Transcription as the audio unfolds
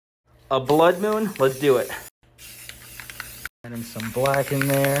A blood moon? Let's do it. Adding some black in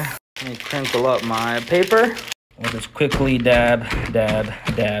there. Let me crinkle up my paper. We'll just quickly dab, dab,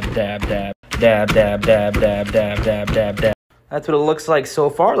 dab, dab, dab, dab, dab, dab, dab, dab, dab, dab, dab. That's what it looks like so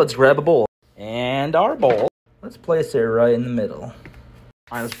far. Let's grab a bowl. And our bowl. Let's place it right in the middle. All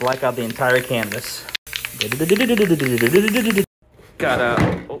right, let's black out the entire canvas. Gotta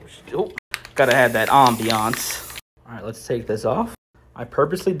have that ambiance. All right, let's take this off. I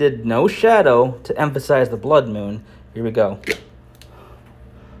purposely did no shadow to emphasize the blood moon. Here we go.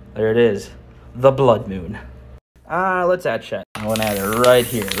 There it is. The blood moon. Let's add shadow. I want to add it right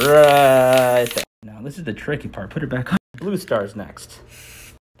here. Right there. Now, this is the tricky part. Put it back on. Blue stars next.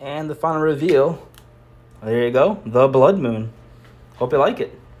 And the final reveal. There you go. The blood moon. Hope you like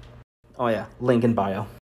it. Oh, yeah. Link in bio.